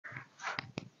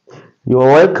You're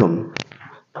welcome.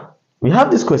 We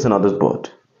have this question on this board.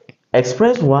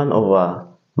 Express 1 over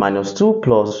minus 2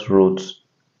 plus root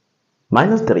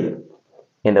minus 3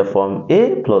 in the form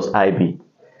a plus ib.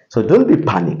 So don't be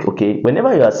panic, okay?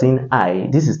 Whenever you are seeing I,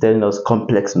 this is telling us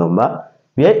complex number,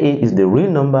 where a is the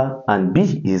real number and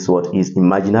b is what is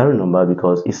imaginary number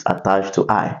because it's attached to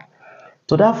I.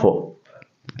 So therefore,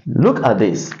 look at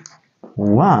this.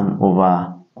 1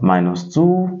 over minus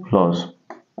 2 plus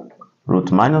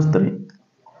root minus 3.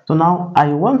 So now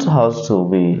I want us to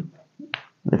be,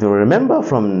 if you remember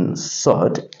from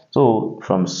surd, so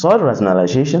from surd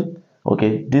rationalization,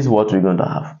 okay, this is what we're going to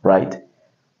have, right?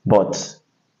 But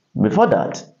before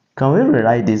that, can we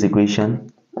rewrite this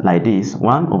equation like this?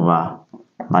 1 over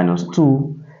minus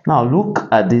 2. Now look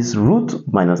at this root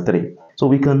minus 3. So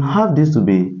we can have this to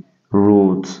be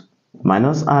root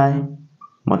minus I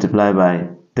multiplied by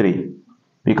 3.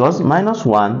 Because minus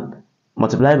 1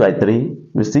 multiplied by 3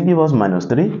 will still give us minus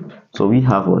 3. So we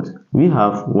have what? We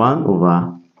have 1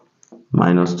 over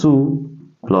minus 2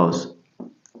 plus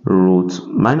root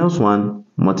minus 1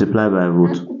 multiplied by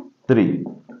root 3,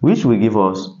 which will give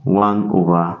us 1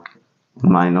 over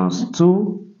minus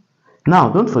 2. Now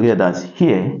don't forget that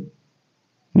here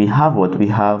we have what? We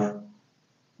have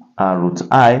root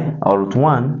I or root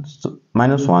 1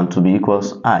 minus 1 to be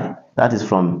equals I. That is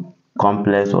from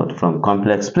complex or from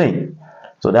complex plane.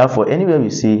 So therefore, anywhere we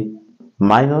see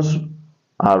minus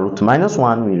root minus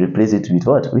 1, we replace it with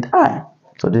what? With I.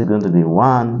 So this is going to be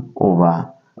 1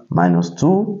 over minus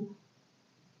 2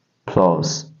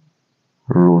 plus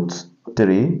root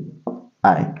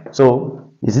 3i.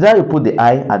 So is either you put the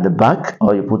I at the back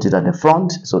or you put it at the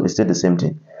front, so it's still the same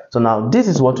thing. So now this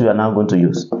is what we are now going to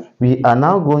use. We are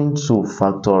now going to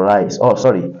factorize,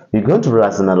 we're going to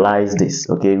rationalize this.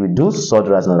 Okay, we do surd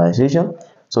rationalization.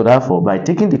 So therefore, by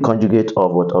taking the conjugate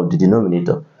of what? Of the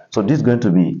denominator. So this is going to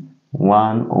be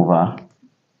 1 over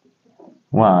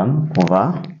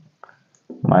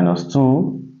minus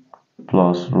 2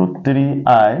 plus root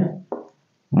 3i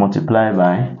multiplied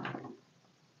by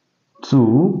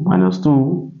 2 minus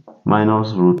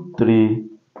root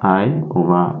 3i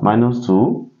over minus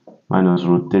 2 minus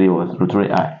root 3 was root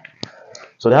 3i.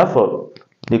 So therefore,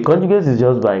 the conjugate is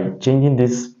just by changing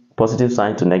this positive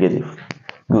sign to negative.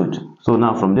 Good. So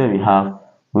now from there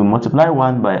we multiply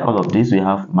 1 by all of this, we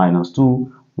have minus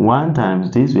 2. 1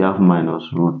 times this, we have minus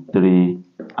root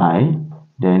 3i,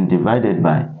 then divided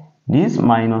by this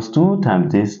minus 2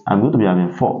 times this, I'm going to be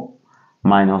having 4.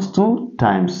 Minus 2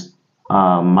 times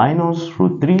minus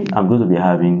root 3, I'm going to be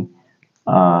having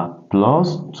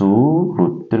plus 2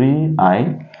 root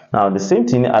 3i. Now the same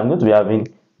thing, I'm going to be having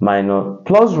minus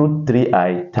plus root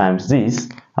 3i times this,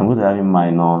 I'm going to be having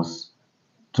minus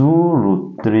 2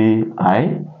 root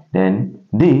 3i, then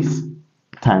this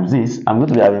times this, I'm going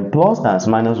to be having plus times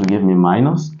minus will give me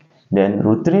minus, then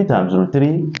root 3 times root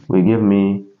 3 will give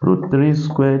me root 3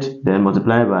 squared, then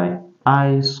multiply by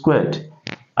I squared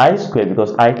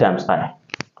because I times I,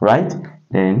 right?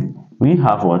 Then we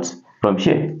have what? From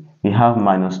here we have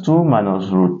minus 2 minus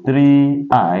root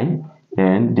 3i,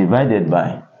 then divided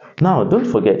by, now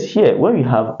don't forget here when we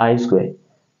have I squared,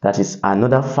 that is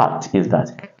another fact, is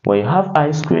that when you have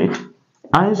I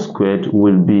squared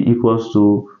will be equals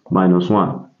to minus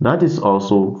 1. That is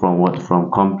also from what?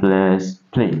 From complex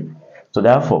plane. So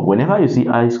therefore, whenever you see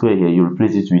I squared here, you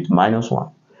replace it with minus 1.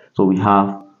 So we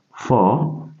have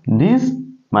 4. This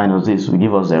minus this will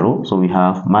give us 0. So we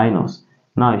have minus.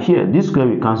 Now here, this square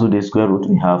we cancel this square root.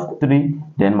 We have 3.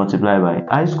 Then multiply by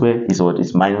I squared is what?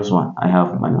 Is minus 1. I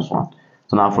have minus 1.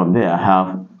 So now from there, I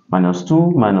have minus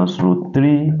 2 minus root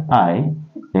 3i,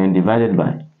 then divided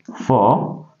by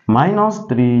 4 minus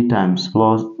 3 times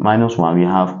plus minus 1, we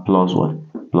have plus what?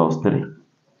 Plus 3.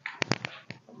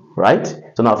 Right?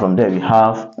 So now from there we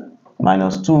have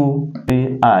minus 2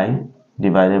 3i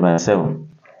divided by 7.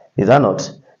 Is that not?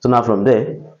 So now from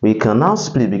there we can now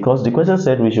split, because the question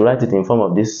said we should write it in form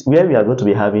of this, where we are going to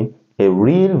be having a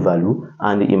real value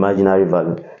and the imaginary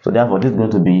value. So therefore this is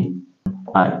going to be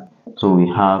I. So we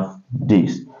have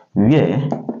this, where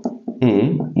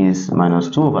a is minus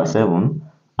 2 over 7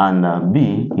 and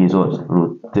b is what?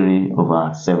 Root 3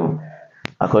 over 7,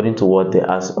 according to what they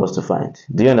asked us to find.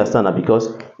 Do you understand that?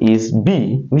 Because is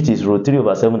b, which is root 3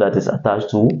 over 7, that is attached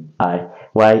to I,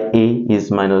 while a is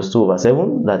minus 2 over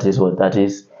 7, that is what? That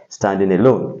is standing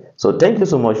alone. So thank you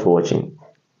so much for watching.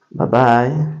 Bye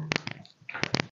bye.